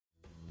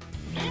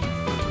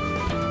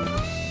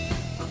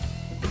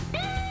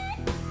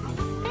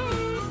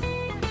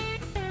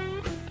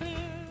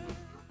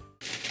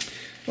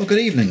Well, good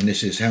evening.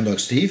 This is Hound Dog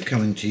Steve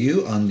coming to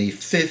you on the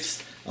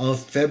 5th of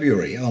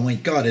February. Oh my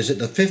God, is it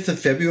the 5th of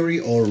February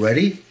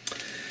already?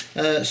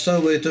 So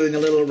we're doing a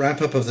little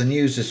wrap-up of the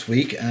news this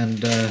week,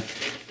 and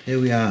here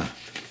we are.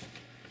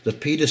 The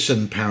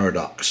Peterson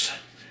paradox.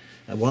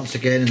 Once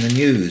again in the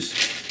news.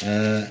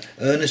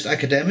 Earnest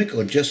academic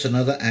or just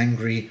another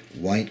angry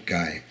white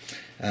guy?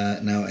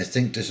 Now, I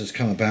think this has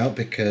come about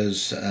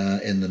because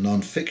in the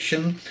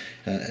non-fiction,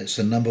 it's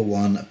the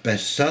 #1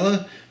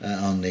 bestseller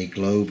on the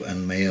Globe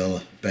and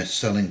Mail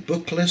best-selling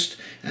book list,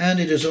 and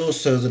it is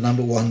also the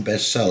 #1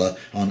 bestseller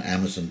on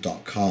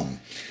Amazon.com.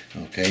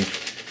 Okay,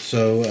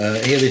 so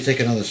here they take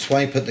another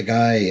swipe at the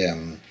guy.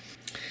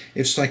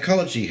 If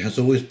psychology has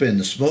always been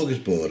the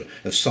smorgasbord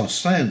of soft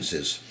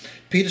sciences,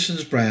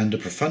 Peterson's brand of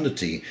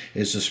profundity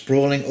is the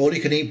sprawling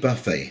all-you-can-eat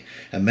buffet,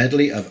 a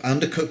medley of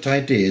undercooked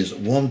ideas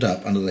warmed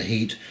up under the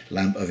heat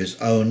lamp of his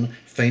own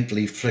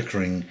faintly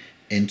flickering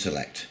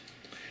intellect.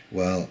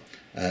 Well,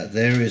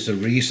 there is a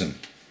reason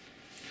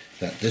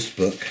that this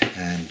book,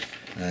 and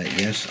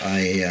yes,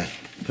 I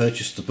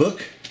purchased the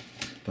book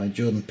by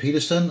Jordan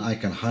Peterson. I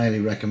can highly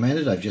recommend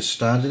it. I've just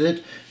started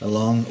it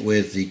along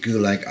with the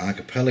Gulag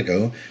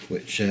Archipelago,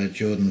 which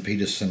Jordan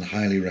Peterson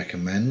highly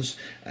recommends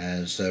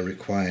as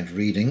required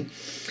reading.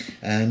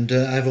 And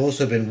I've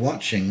also been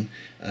watching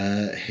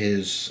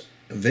his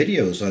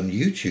videos on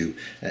YouTube.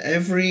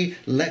 Every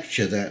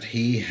lecture that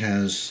he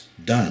has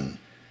done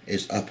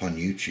is up on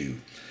YouTube.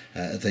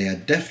 They are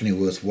definitely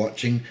worth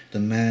watching. The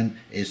man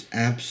is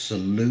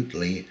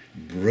absolutely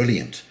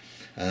brilliant.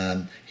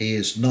 He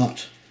is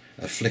not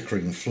a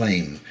flickering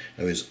flame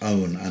of his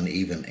own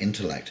uneven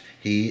intellect.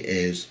 He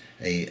is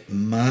a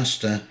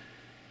master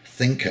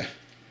thinker,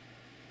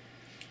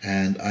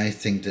 and I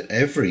think that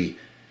every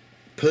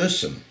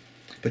person,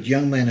 but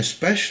young men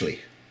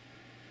especially,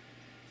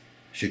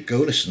 should go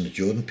listen to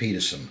Jordan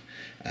Peterson,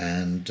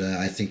 and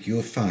I think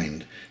you'll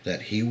find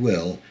that he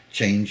will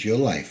change your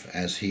life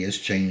as he has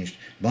changed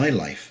my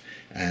life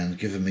and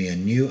given me a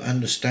new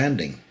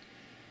understanding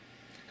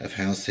of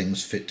how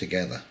things fit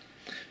together.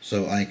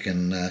 So I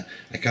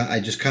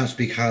just can't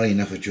speak highly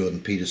enough of Jordan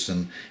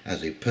Peterson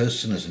as a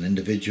person, as an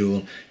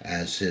individual,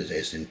 as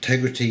his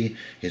integrity,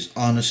 his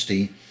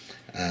honesty,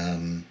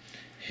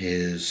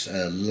 his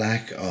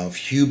lack of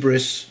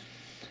hubris.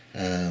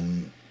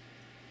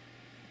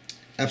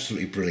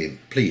 Absolutely brilliant.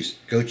 Please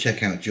go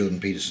check out Jordan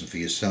Peterson for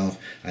yourself.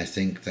 I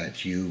think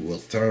that you will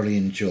thoroughly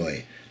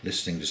enjoy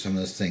listening to some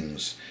of the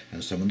things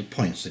and some of the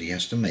points that he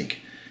has to make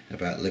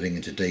about living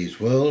in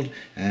today's world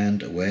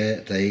and where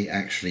they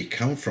actually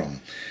come from,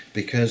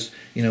 because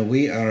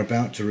we are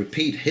about to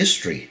repeat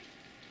history.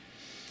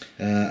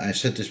 I've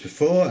said this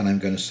before and I'm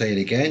going to say it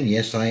again.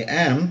 Yes, I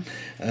am.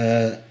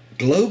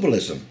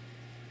 Globalism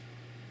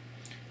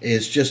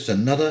is just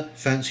another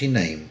fancy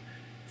name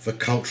for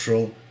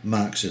cultural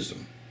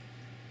Marxism.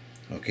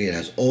 Okay, it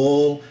has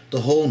all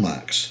the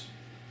hallmarks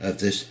of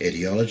this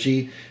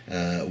ideology,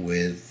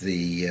 with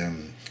the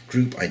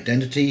group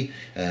identity.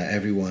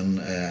 Everyone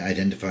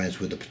identifies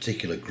with a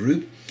particular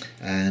group,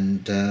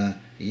 and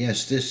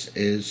yes,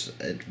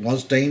 it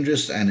was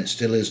dangerous and it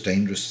still is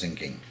dangerous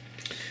thinking.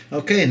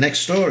 Okay, next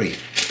story.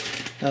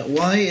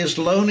 Why is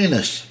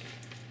loneliness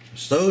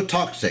so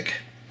toxic?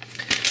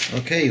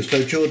 Okay,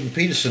 so Jordan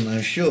Peterson,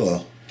 I'm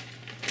sure,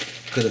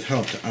 could have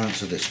helped to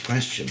answer this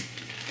question,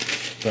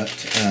 but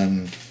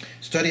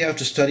study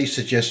after study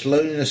suggests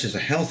loneliness is a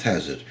health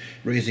hazard,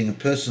 raising a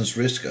person's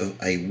risk of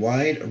a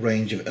wide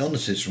range of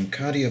illnesses from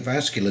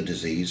cardiovascular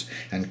disease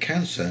and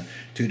cancer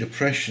to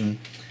depression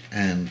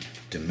and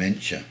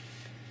dementia.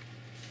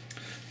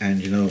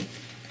 And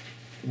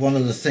one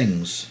of the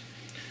things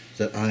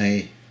that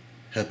I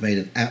have made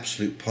an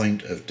absolute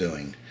point of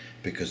doing,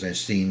 because I've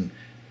seen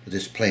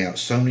this play out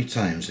so many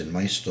times in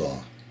my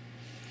store,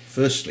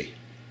 firstly,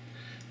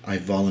 I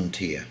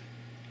volunteer.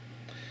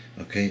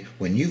 Okay,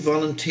 when you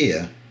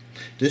volunteer,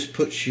 this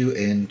puts you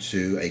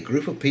into a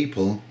group of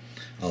people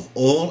of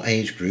all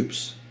age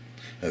groups,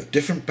 of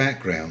different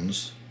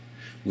backgrounds,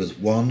 with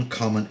one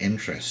common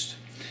interest.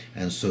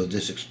 And so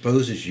this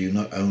exposes you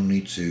not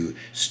only to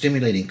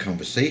stimulating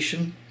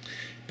conversation,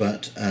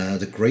 but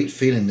the great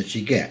feeling that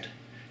you get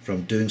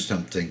from doing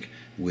something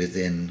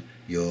within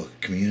your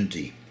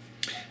community.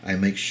 I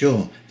make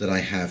sure that I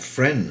have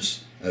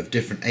friends of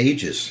different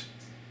ages.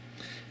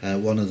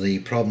 One of the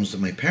problems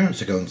that my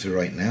parents are going through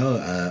right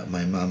now,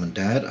 my mum and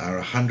dad are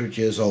 100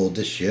 years old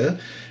this year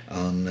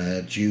on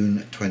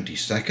June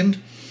 22nd,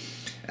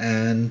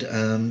 and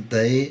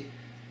they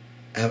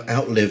have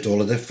outlived all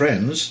of their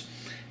friends,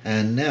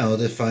 and now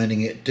they're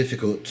finding it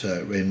difficult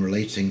in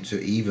relating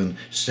to even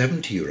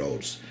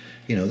 70-year-olds.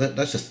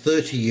 That's a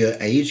 30-year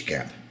age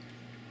gap.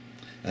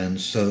 And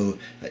so,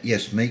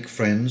 yes, make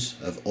friends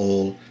of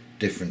all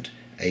different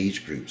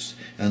age groups.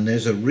 And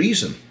there's a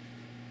reason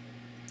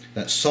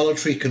that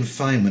solitary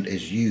confinement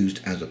is used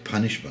as a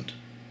punishment,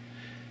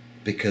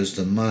 because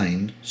the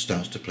mind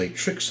starts to play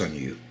tricks on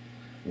you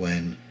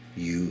when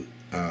you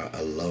are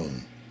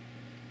alone.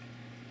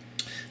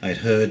 I'd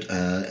heard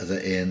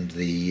that in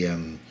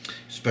the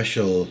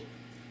special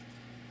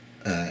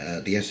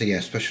the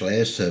SAS Special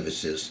Air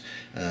Services,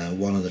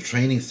 one of the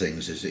training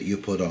things is that you're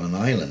put on an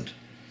island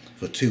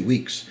for 2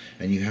 weeks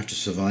and you have to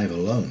survive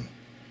alone.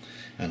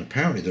 And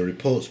apparently the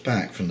reports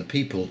back from the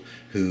people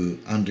who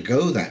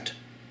undergo that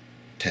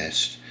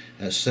test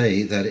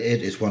say that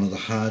it is one of the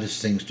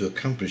hardest things to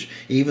accomplish,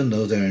 even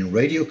though they're in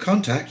radio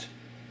contact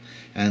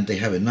and they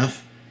have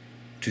enough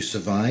to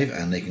survive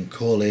and they can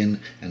call in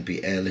and be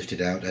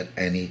airlifted out at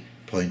any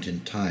point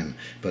in time.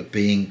 But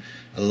being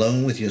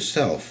alone with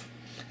yourself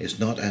is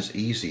not as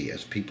easy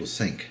as people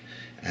think.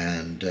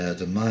 And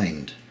the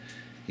mind,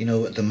 you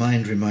know, the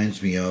mind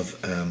reminds me of,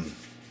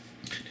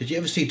 did you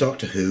ever see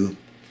Doctor Who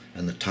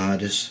and the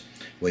TARDIS,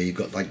 where you've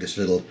got like this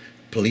little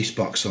police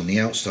box on the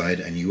outside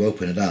and you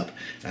open it up,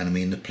 and I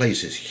mean the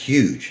place is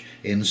huge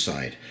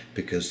inside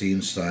because the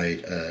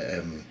inside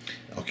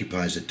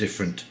occupies a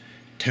different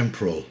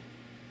temporal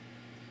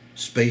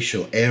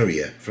spatial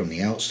area from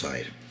the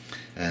outside,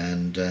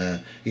 and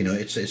you know,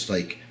 it's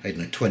like, I don't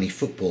know, 20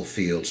 football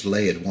fields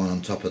layered one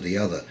on top of the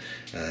other,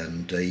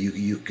 and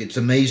it's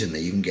amazing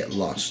that you can get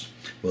lost.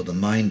 Well, the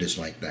mind is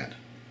like that,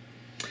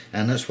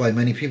 and that's why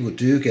many people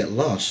do get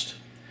lost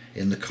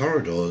in the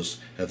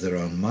corridors of their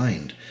own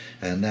mind.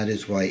 And that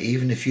is why,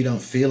 even if you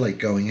don't feel like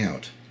going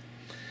out,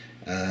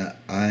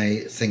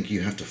 I think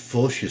you have to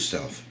force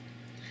yourself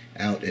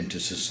out into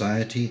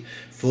society,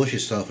 force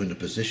yourself into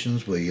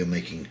positions where you're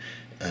making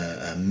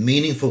a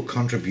meaningful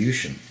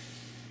contribution.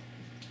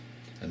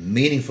 A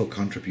meaningful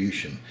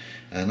contribution.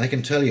 And I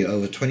can tell you,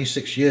 over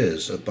 26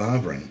 years of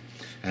barbering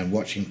and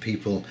watching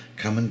people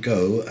come and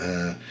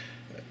go,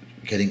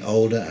 getting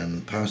older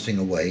and passing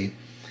away,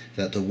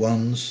 that the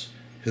ones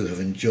who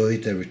have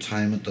enjoyed their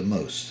retirement the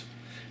most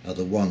are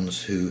the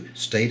ones who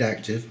stayed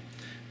active,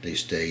 they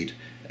stayed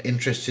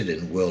interested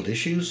in world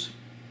issues,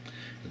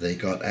 they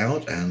got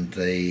out and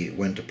they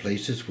went to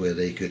places where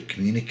they could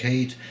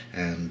communicate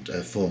and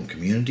form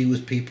community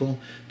with people,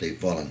 they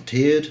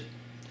volunteered,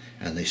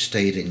 and they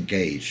stayed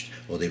engaged,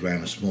 or they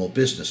ran a small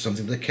business,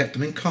 something that kept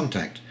them in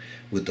contact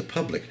with the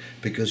public.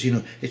 Because, you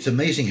know, it's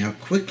amazing how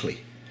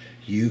quickly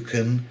you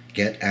can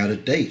get out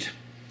of date.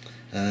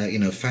 You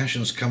know,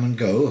 fashions come and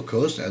go, of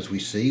course, as we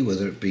see,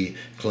 whether it be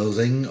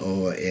clothing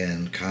or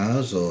in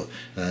cars or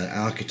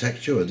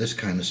architecture or this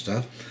kind of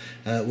stuff.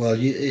 Well,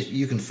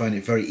 you can find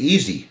it very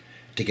easy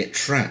to get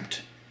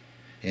trapped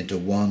into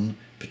one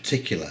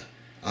particular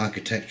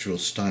architectural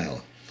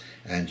style,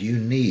 and you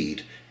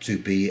need to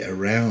be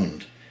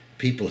around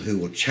people who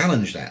will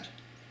challenge that,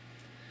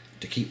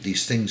 to keep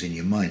these things in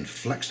your mind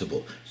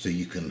flexible so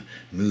you can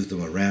move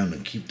them around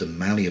and keep them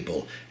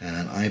malleable.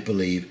 And I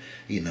believe,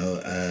 you know,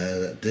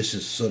 this is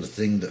the sort of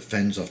thing that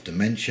fends off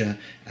dementia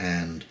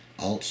and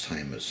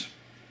Alzheimer's.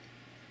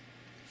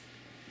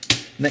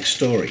 Next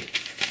story.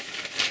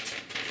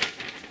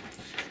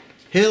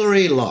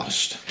 Hillary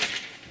lost,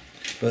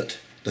 but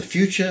the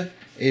future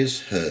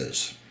is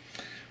hers.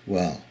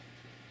 Well,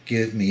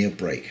 give me a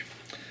break.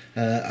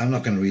 I'm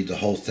not going to read the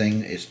whole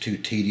thing. It's too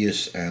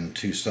tedious and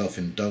too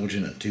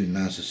self-indulgent and too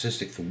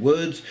narcissistic for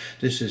words.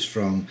 This is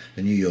from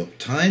the New York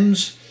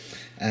Times,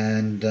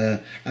 and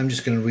I'm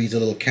just going to read the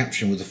little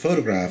caption with the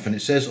photograph, and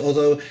it says,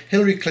 although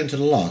Hillary Clinton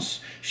lost,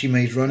 she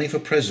made running for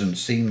president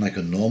seem like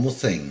a normal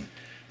thing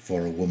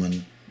for a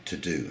woman to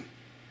do.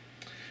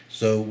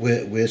 So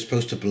we're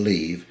supposed to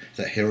believe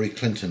that Hillary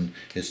Clinton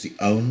is the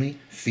only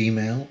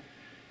female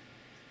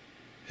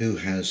who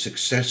has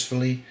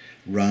successfully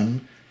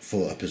run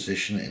for a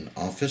position in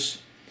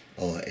office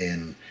or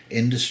in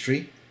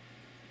industry.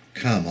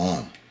 Come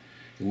on.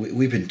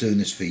 We've been doing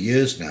this for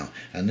years now,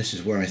 and this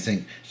is where I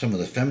think some of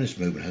the feminist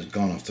movement has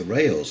gone off the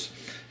rails,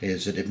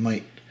 is that it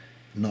might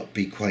not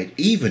be quite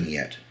even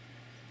yet,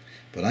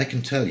 but I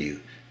can tell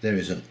you there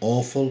is an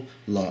awful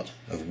lot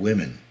of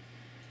women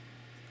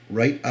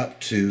right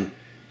up to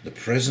the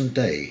present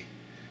day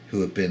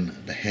who have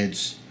been the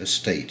heads of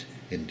state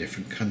in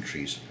different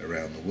countries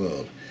around the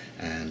world.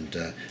 And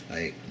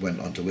I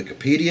went onto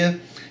Wikipedia,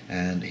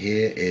 and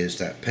here is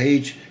that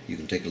page. You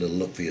can take a little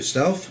look for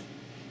yourself.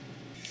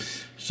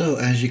 So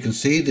as you can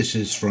see, this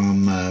is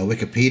from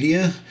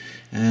Wikipedia,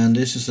 and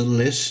this is a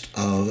list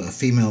of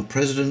female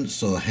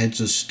presidents or heads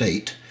of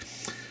state.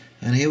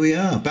 And here we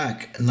are,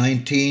 back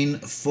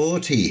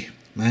 1940.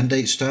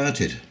 Mandate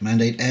started,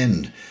 mandate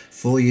end,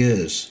 4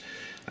 years.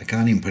 I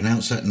can't even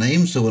pronounce that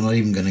name, so we're not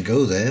even going to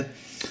go there.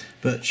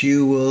 But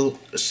you will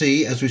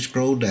see as we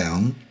scroll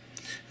down,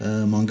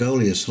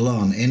 Mongolia,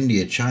 Ceylon,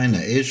 India, China,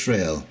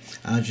 Israel,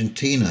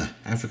 Argentina,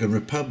 African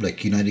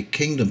Republic, United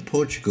Kingdom,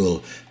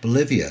 Portugal,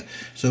 Bolivia.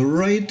 So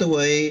right the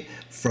way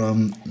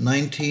from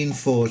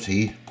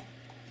 1940,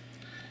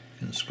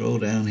 and scroll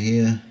down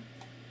here,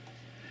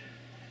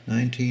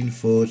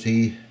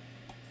 1940,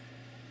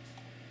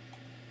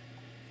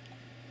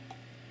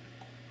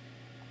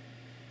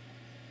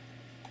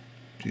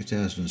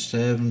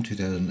 (2007,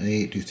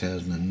 2008,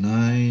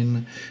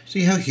 2009).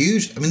 See how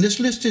huge? I mean, this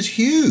list is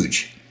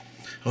huge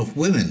of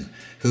women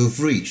who've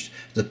reached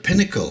the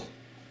pinnacle.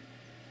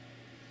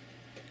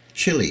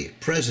 Chile,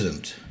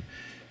 President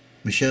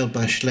Michelle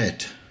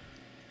Bachelet.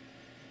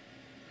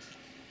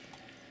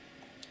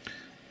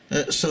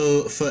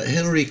 So for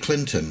Hillary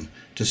Clinton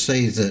to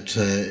say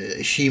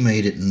that she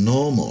made it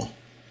normal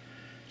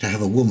to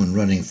have a woman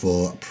running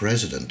for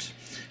president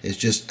is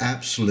just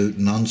absolute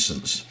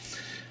nonsense.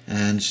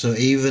 And so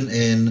even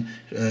in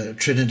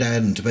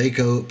Trinidad and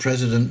Tobago,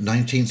 President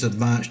 19th of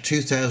March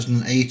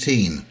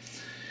 2018,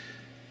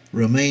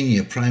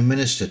 Romania Prime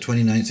Minister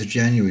 29th of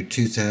January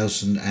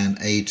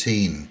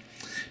 2018,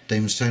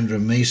 Dame Sandra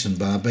Mason,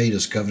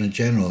 Barbados Governor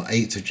General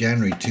 8th of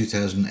January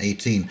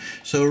 2018.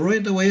 So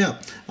right the way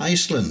up.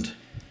 Iceland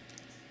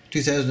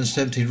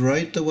 2017,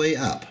 right the way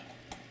up.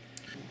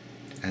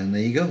 And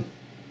there you go.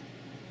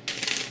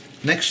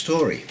 Next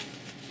story.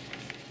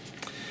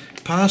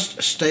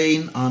 Past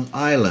stain on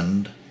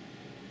island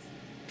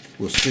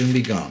will soon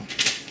be gone.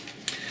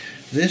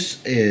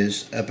 This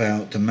is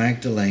about the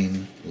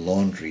Magdalene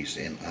laundries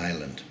in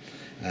Ireland,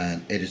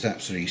 and it is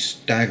absolutely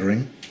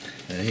staggering.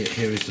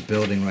 Here is the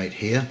building right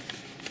here,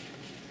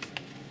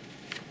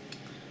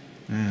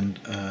 and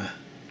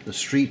the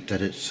street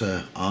that it's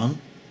on.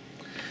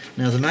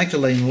 Now, the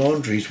Magdalene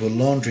laundries were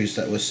laundries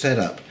that were set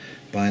up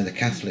by the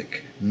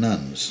Catholic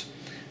nuns,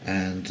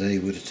 and they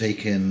would have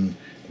taken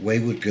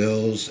wayward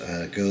girls,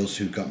 girls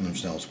who'd gotten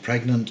themselves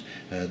pregnant,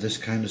 this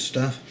kind of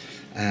stuff,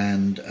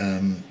 and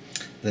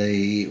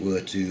they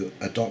were to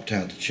adopt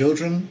out the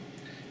children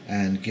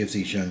and give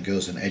these young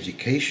girls an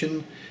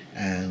education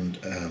and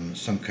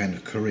some kind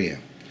of career.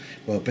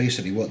 Well,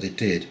 basically what they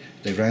did,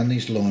 they ran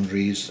these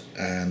laundries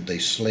and they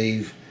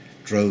slave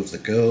drove the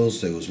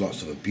girls. There was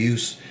lots of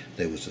abuse,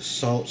 there was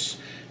assaults,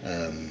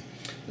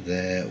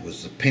 there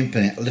was the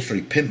pimping,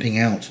 literally pimping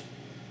out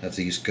of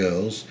these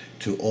girls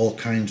to all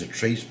kinds of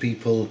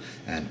tradespeople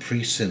and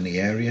priests in the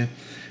area.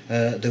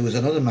 There was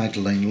another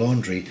Magdalene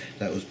laundry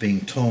that was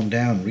being torn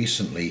down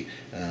recently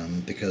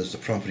because the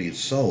property had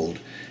sold,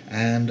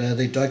 and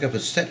they dug up a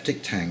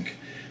septic tank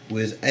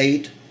with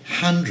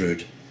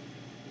 800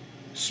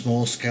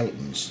 small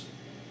skeletons,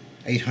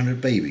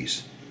 800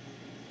 babies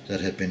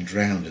that had been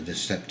drowned in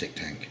this septic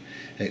tank.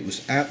 It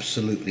was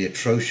absolutely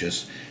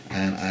atrocious,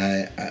 and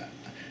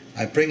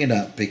I bring it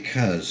up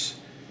because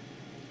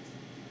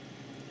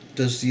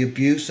does the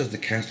abuse of the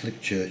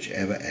Catholic Church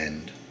ever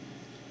end?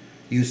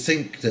 You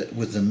think that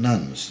with the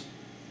nuns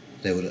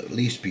there would at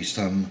least be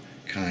some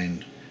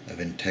kind of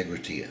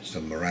integrity,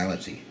 some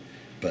morality,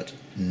 but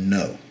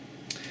no.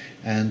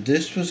 And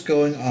this was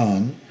going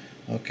on,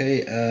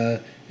 okay,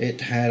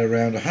 it had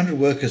around 100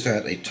 workers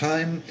at a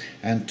time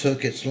and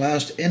took its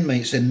last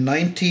inmates in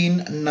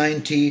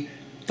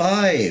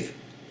 1995,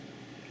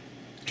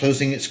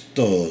 closing its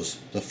doors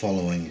the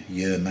following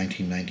year,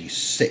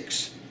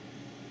 1996.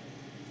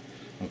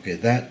 Okay,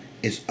 that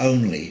is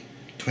only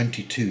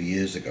 22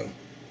 years ago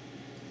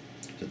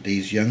that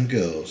these young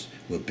girls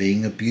were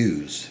being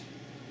abused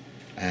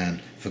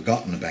and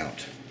forgotten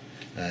about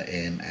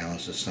in our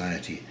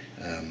society,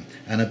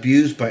 and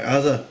abused by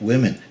other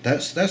women.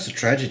 That's the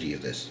tragedy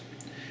of this.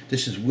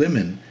 This is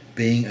women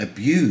being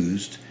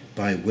abused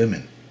by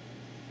women.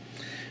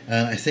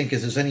 And I think if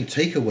there's any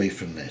takeaway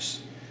from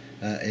this,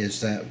 is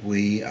that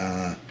we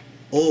are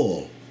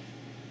all,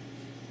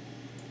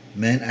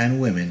 men and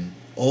women,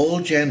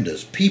 all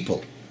genders,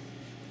 people,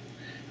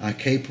 are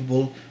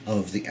capable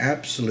of the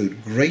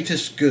absolute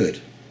greatest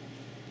good,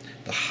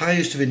 the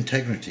highest of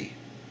integrity,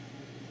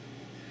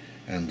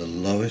 and the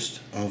lowest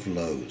of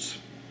lows.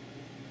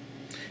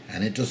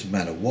 And it doesn't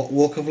matter what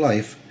walk of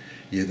life,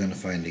 you're going to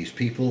find these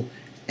people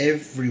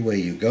everywhere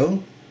you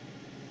go.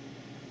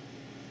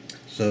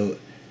 So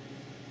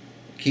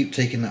keep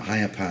taking that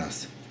higher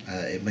path.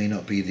 It may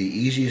not be the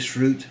easiest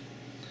route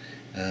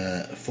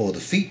for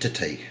the feet to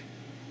take,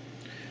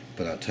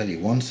 but I'll tell you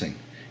one thing,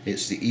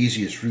 it's the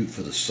easiest route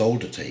for the soul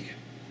to take.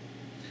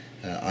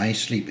 I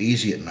sleep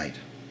easy at night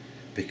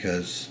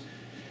because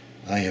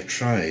I have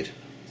tried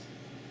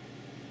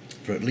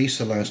for at least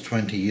the last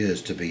 20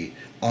 years to be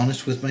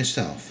honest with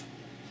myself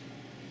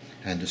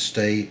and to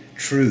stay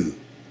true,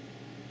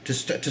 to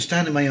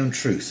stand in my own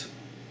truth,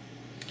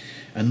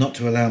 and not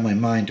to allow my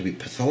mind to be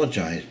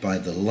pathologized by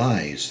the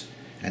lies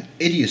and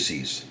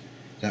idiocies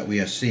that we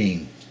are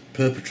seeing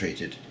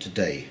perpetrated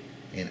today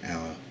in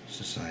our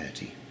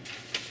society.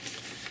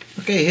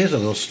 Okay, here's a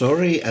little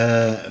story.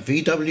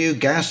 VW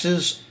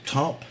Gas's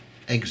top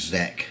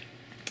exec.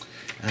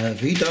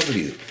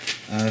 VW,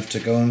 after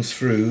going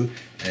through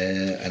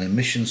an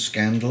emissions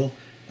scandal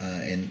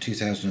in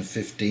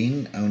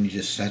 2015, only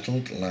just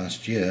settled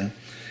last year,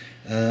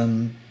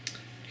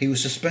 he was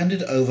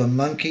suspended over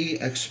monkey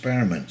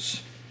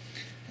experiments.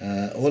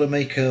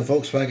 Automaker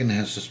Volkswagen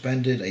has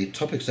suspended a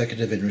top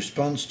executive in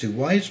response to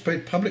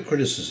widespread public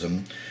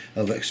criticism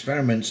of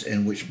experiments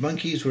in which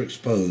monkeys were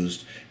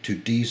exposed to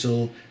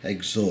diesel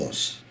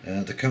exhaust.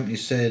 The company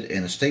said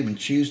in a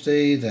statement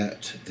Tuesday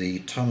that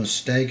the Thomas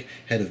Stegg,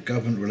 head of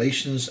government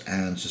relations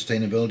and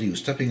sustainability, was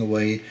stepping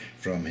away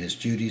from his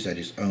duties at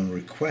his own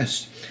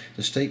request.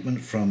 The statement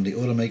from the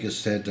automaker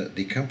said that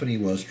the company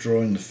was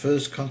drawing the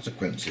first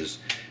consequences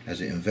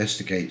as it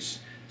investigates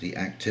the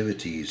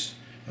activities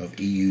of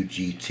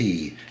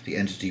EUGT, the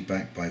entity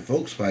backed by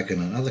Volkswagen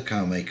and other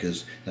car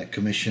makers that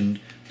commissioned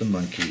the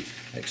monkey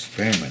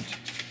experiment.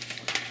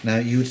 Now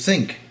you would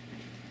think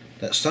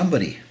that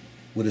somebody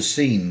would have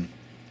seen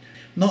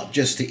not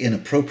just the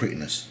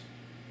inappropriateness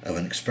of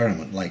an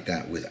experiment like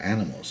that with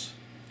animals,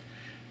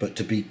 but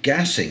to be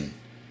gassing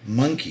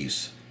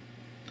monkeys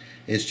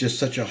is just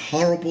such a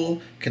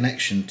horrible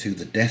connection to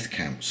the death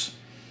camps.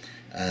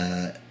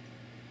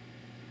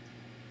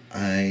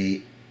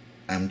 I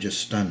am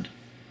just stunned.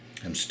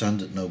 I'm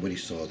stunned that nobody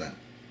saw that.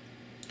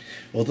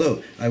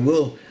 Although I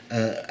will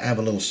have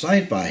a little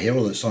sidebar here,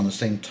 although it's on the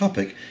same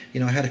topic. You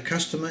know, I had a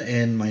customer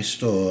in my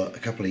store a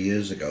couple of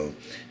years ago,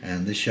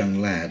 and this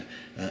young lad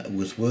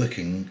was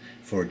working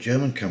for a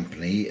German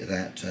company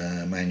that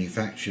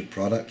manufactured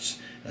products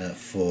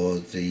for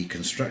the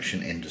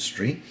construction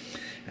industry,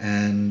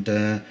 and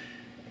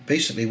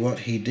basically what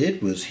he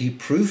did was he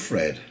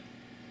proofread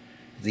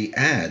the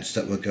ads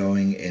that were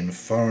going in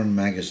foreign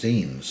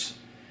magazines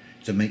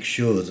to make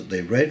sure that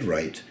they read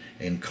right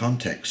in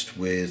context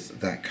with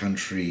that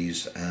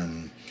country's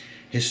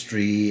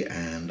history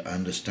and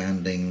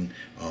understanding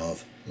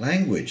of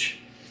language,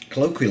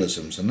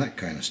 colloquialisms and that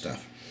kind of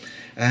stuff.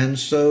 And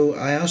so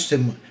I asked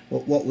him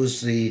what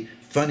was the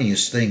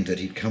funniest thing that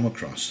he'd come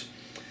across,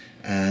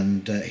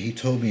 and he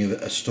told me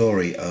a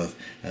story of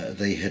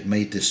they had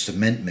made this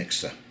cement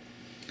mixer,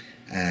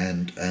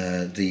 and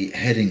the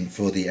heading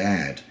for the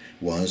ad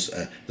was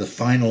the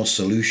final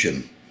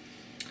solution,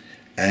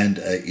 and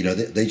you know,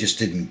 they just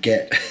didn't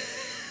get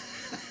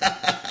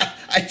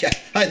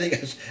I think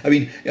that's, I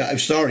mean, I'm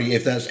sorry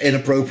if that's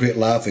inappropriate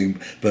laughing,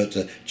 but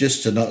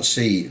just to not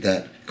see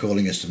that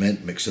calling a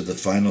cement mixer the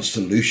final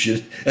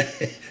solution.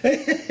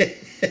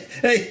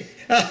 Hey,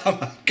 oh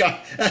my God.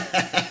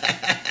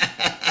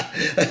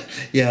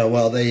 Yeah,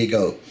 well, there you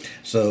go.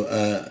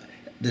 So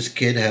this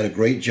kid had a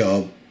great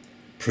job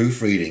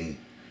proofreading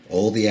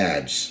all the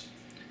ads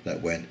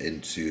that went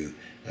into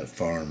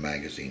foreign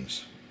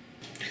magazines.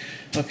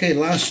 Okay,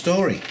 last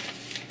story,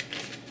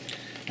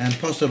 and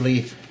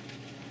possibly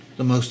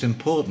the most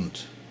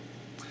important.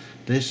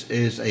 This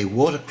is a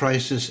water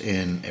crisis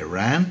in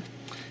Iran,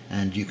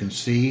 and you can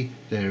see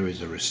there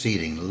is a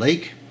receding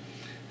lake,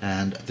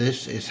 and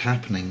this is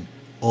happening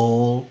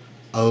all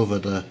over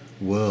the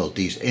world.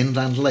 These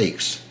inland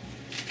lakes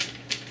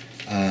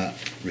are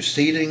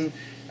receding.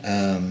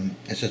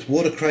 It says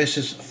water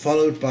crisis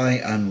followed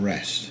by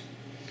unrest,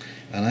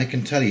 and I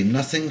can tell you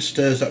nothing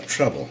stirs up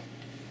trouble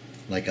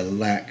like a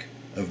lack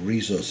of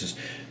resources,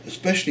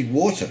 especially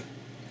water,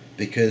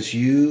 because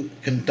you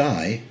can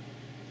die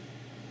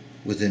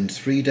within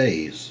 3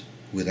 days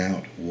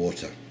without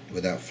water,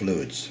 without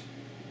fluids.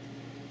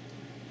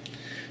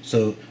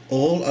 So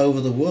all over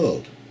the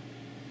world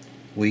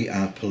we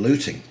are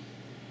polluting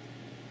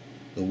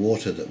the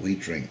water that we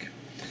drink.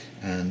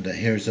 And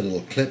here's a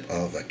little clip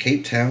of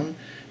Cape Town.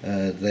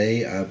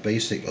 They are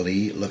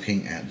basically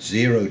looking at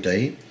 0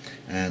 day,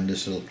 and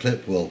this little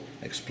clip will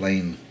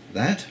explain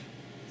that.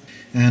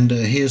 And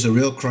here's a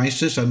real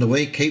crisis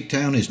underway. Cape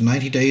Town is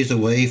 90 days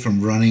away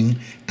from running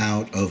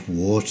out of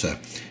water.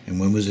 And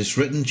when was this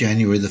written?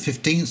 January the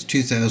 15th,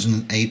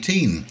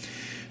 2018.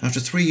 After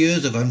 3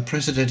 years of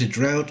unprecedented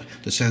drought,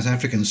 the South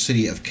African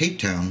city of Cape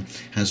Town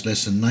has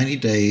less than 90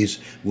 days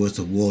worth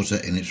of water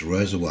in its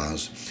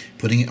reservoirs,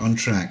 putting it on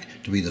track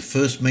to be the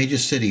first major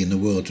city in the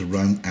world to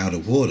run out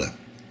of water.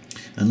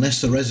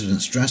 Unless the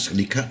residents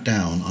drastically cut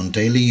down on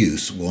daily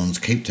use, warns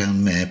Cape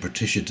Town Mayor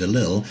Patricia de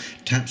Lille,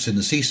 taps in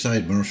the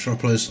seaside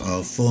metropolis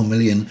of 4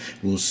 million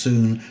will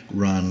soon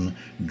run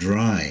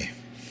dry.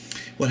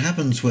 What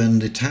happens when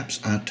the taps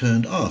are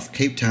turned off?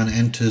 Cape Town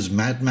enters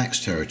Mad Max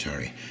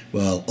territory.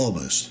 Well,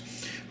 almost.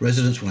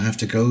 Residents will have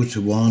to go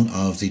to one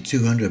of the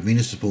 200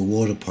 municipal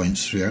water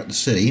points throughout the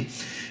city,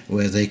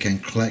 where they can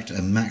collect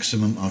a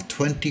maximum of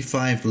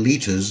 25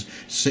 litres,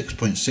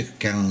 6.6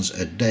 gallons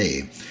a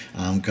day.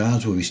 Armed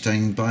guards will be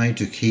standing by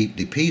to keep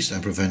the peace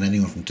and prevent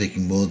anyone from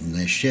taking more than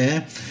their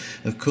share.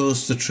 Of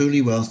course, the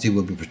truly wealthy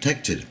will be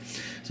protected.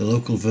 The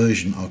local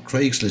version of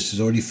Craigslist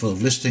is already full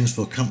of listings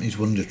for companies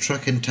willing to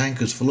truck in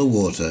tankers full of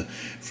water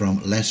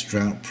from less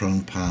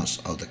drought-prone parts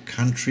of the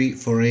country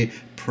for a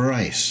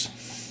price.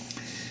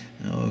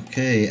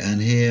 Okay,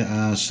 and here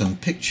are some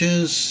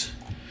pictures.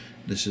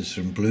 This is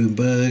from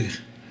Bloomberg.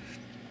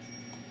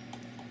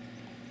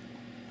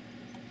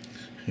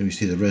 Here we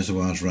see the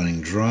reservoirs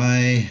running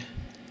dry,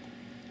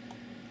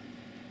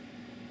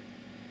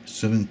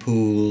 swimming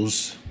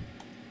pools,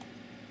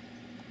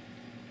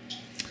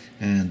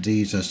 and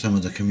these are some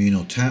of the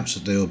communal taps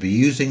that they will be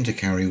using to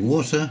carry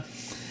water,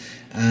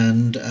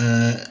 and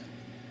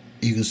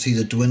you can see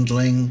the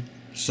dwindling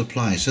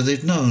supply. So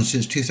they've known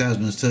since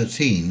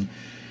 2013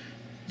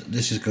 that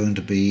this is going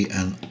to be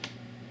an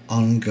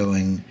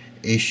ongoing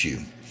issue.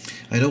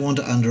 I don't want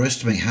to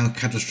underestimate how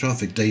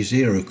catastrophic day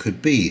zero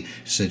could be,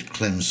 said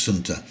Clem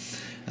Sunter,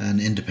 an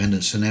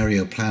independent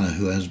scenario planner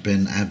who has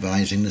been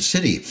advising the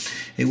city.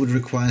 It would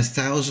require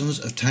thousands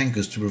of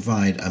tankers to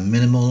provide a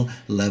minimal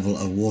level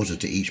of water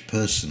to each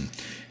person.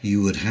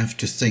 You would have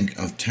to think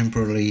of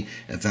temporarily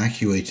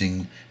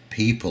evacuating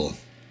people.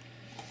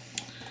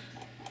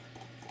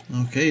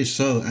 Okay,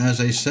 so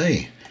as I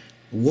say,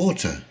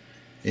 water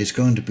is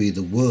going to be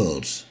the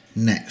world's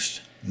next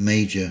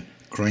major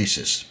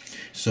crisis.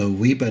 So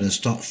we better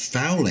stop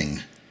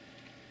fouling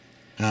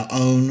our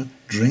own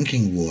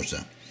drinking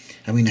water.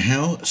 I mean,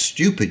 how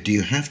stupid do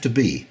you have to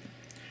be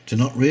to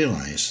not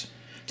realize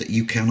that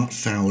you cannot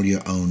foul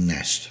your own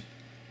nest?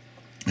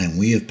 And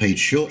we have paid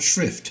short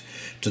shrift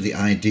to the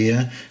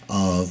idea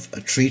of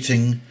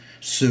treating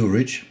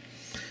sewerage.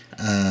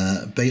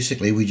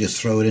 Basically, we just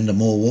throw it into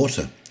more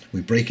water.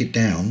 We break it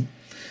down.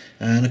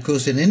 And of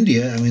course in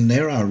India, I mean,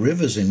 there are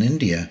rivers in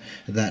India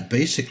that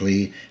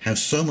basically have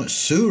so much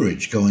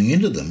sewerage going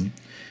into them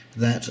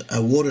that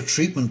a water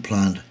treatment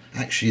plant,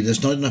 actually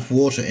there's not enough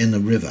water in the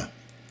river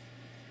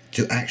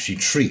to actually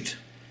treat.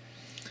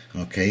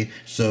 Okay,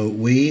 so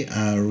we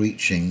are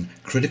reaching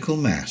critical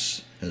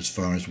mass as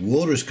far as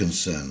water is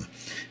concerned.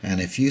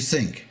 And if you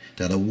think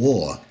that a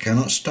war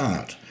cannot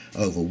start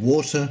over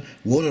water,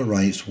 water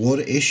rights,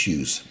 water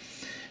issues,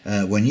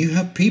 when you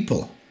have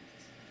people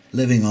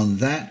living on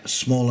that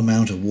small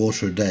amount of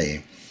water a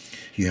day,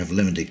 you have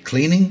limited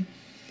cleaning,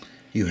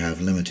 you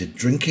have limited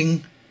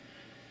drinking,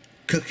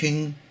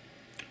 cooking,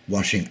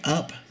 washing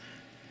up.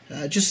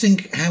 Just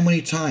think how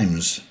many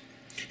times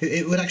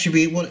it would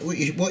actually be.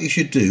 What you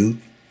should do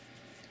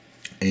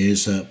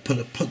is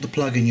put the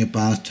plug in your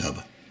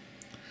bathtub,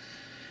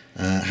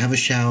 have a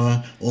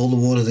shower, all the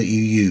water that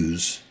you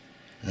use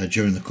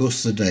during the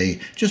course of the day,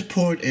 just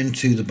pour it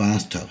into the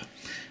bathtub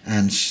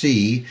and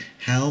see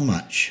how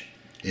much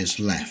is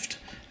left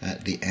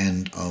at the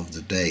end of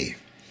the day.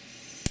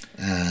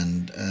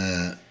 And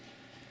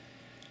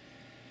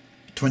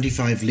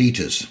 25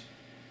 litres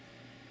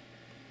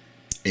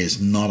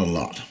is not a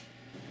lot.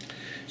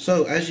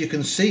 So as you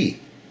can see,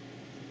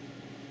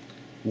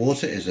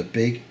 water is a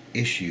big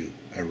issue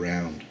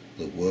around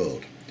the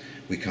world.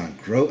 We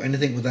can't grow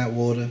anything without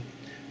water,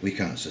 we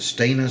can't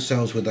sustain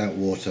ourselves without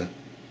water,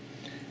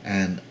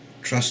 and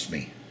trust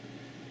me,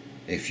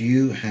 if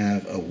you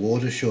have a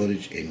water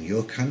shortage in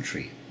your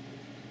country,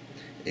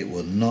 it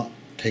will not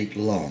take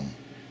long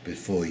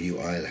before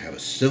you either have a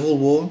civil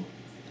war,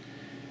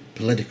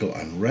 political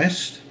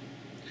unrest,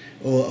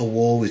 or a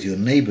war with your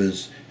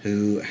neighbours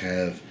who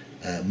have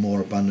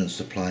more abundant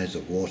supplies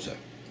of water.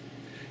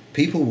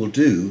 People will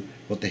do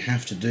what they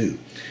have to do.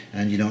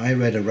 And you know, I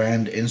read a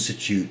Rand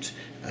Institute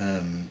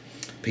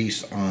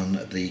piece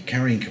on the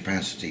carrying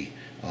capacity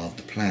of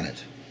the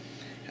planet,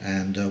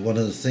 and one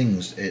of the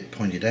things it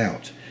pointed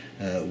out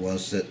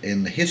was that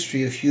in the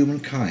history of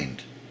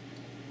humankind,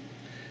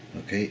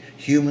 okay,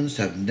 humans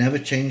have never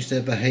changed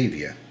their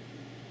behavior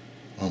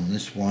on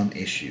this one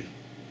issue,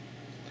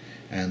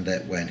 and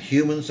that when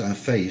humans are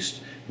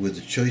faced with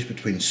the choice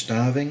between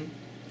starving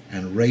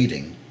and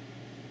raiding,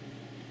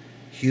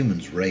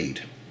 humans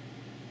raid.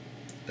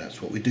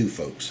 That's what we do,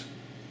 folks.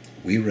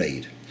 We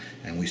raid,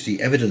 and we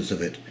see evidence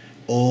of it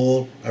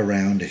all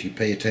around. If you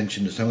pay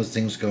attention to some of the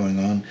things going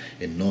on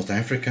in North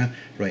Africa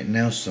right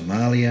now,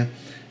 Somalia,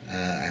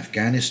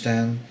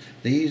 Afghanistan,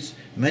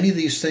 many of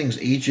these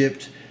things,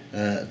 Egypt,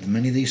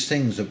 many of these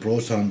things are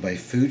brought on by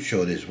food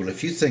shortages. Well,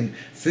 if you think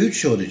food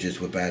shortages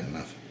were bad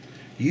enough,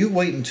 you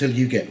wait until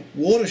you get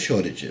water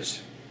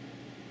shortages.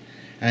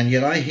 And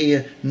yet I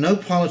hear no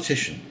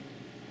politician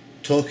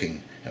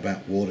talking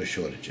about water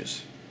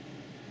shortages.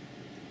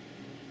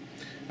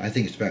 I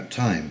think it's about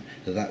time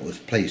that that was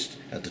placed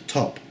at the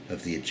top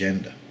of the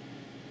agenda.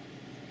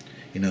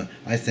 You know,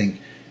 I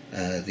think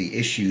the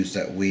issues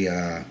that we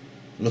are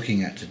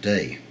looking at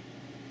today,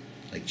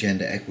 like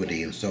gender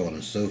equity and so on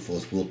and so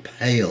forth, will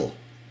pale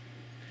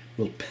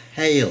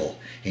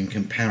in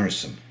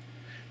comparison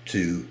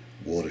to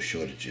water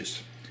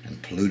shortages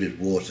and polluted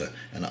water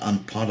and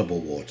unpotable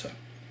water.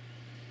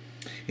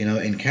 You know,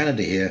 in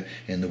Canada here,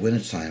 in the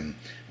wintertime,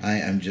 I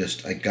am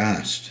just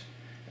aghast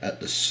at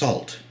the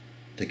salt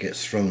that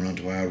gets thrown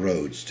onto our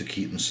roads to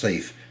keep them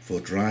safe for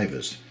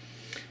drivers.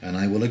 And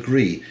I will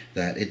agree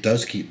that it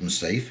does keep them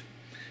safe,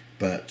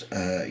 but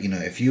you know,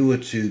 if you were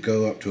to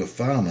go up to a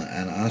farmer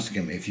and ask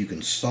him if you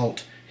can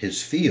salt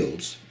his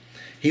fields,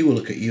 he will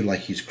look at you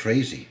like he's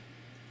crazy.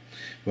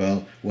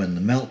 Well, when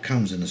the melt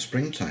comes in the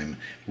springtime,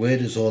 where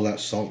does all that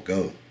salt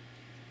go?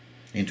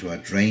 Into our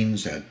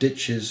drains, our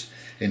ditches,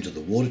 into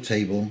the water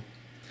table.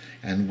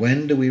 And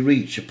when do we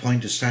reach a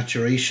point of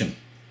saturation?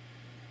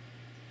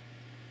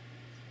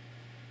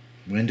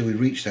 When do we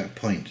reach that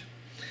point?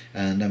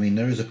 And I mean,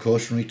 there is a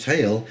cautionary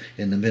tale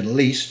in the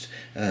Middle East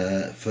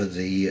for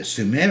the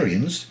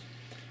Sumerians.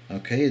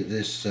 Okay,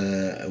 this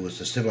was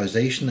a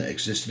civilization that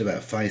existed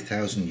about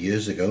 5,000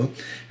 years ago,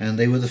 and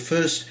they were the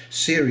first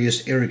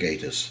serious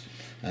irrigators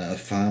of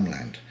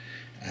farmland.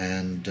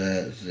 And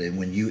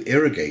when you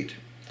irrigate,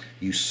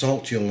 you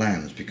salt your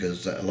lands,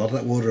 because a lot of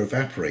that water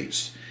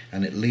evaporates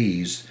and it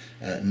leaves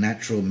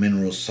natural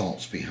mineral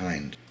salts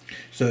behind.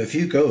 So if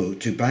you go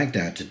to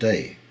Baghdad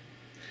today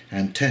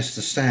and test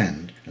the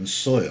sand and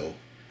soil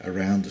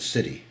around the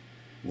city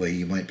where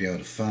you might be able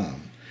to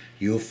farm,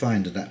 you'll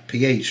find that that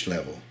pH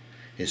level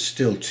is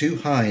still too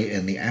high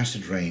in the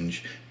acid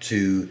range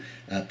to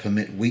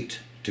permit wheat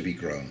to be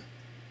grown.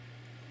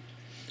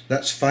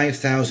 That's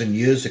 5,000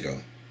 years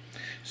ago.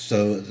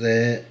 So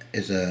there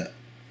is a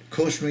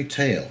cautionary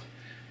tale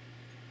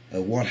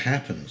what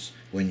happens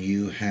when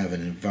you have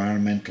an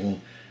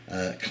environmental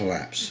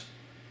collapse.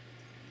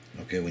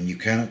 Okay, when you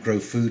cannot grow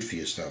food for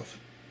yourself.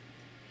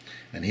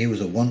 And here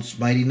was a once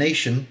mighty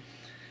nation.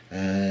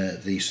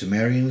 The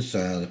Sumerians,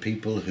 the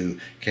people who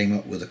came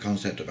up with the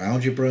concept of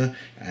algebra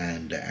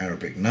and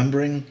Arabic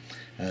numbering,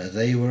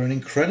 they were an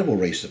incredible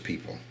race of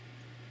people.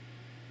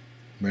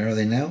 Where are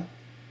they now?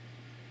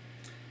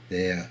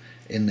 They're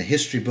in the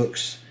history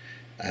books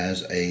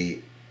as a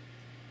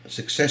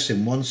success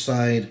in one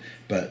side,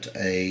 but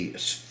a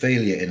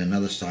failure in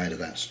another side of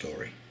that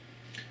story.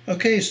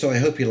 Okay, so I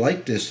hope you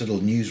liked this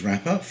little news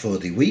wrap up for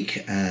the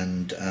week,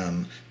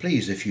 and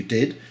please, if you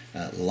did,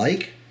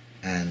 like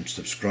and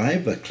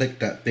subscribe. Click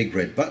that big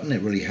red button,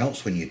 it really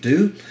helps when you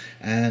do.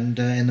 And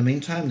in the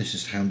meantime, this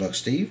is Hound Dog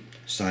Steve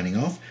signing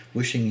off,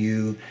 wishing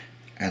you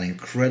an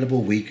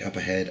incredible week up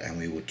ahead, and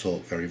we will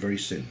talk very, very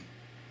soon.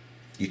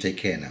 You take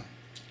care now.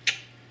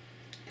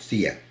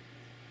 See ya.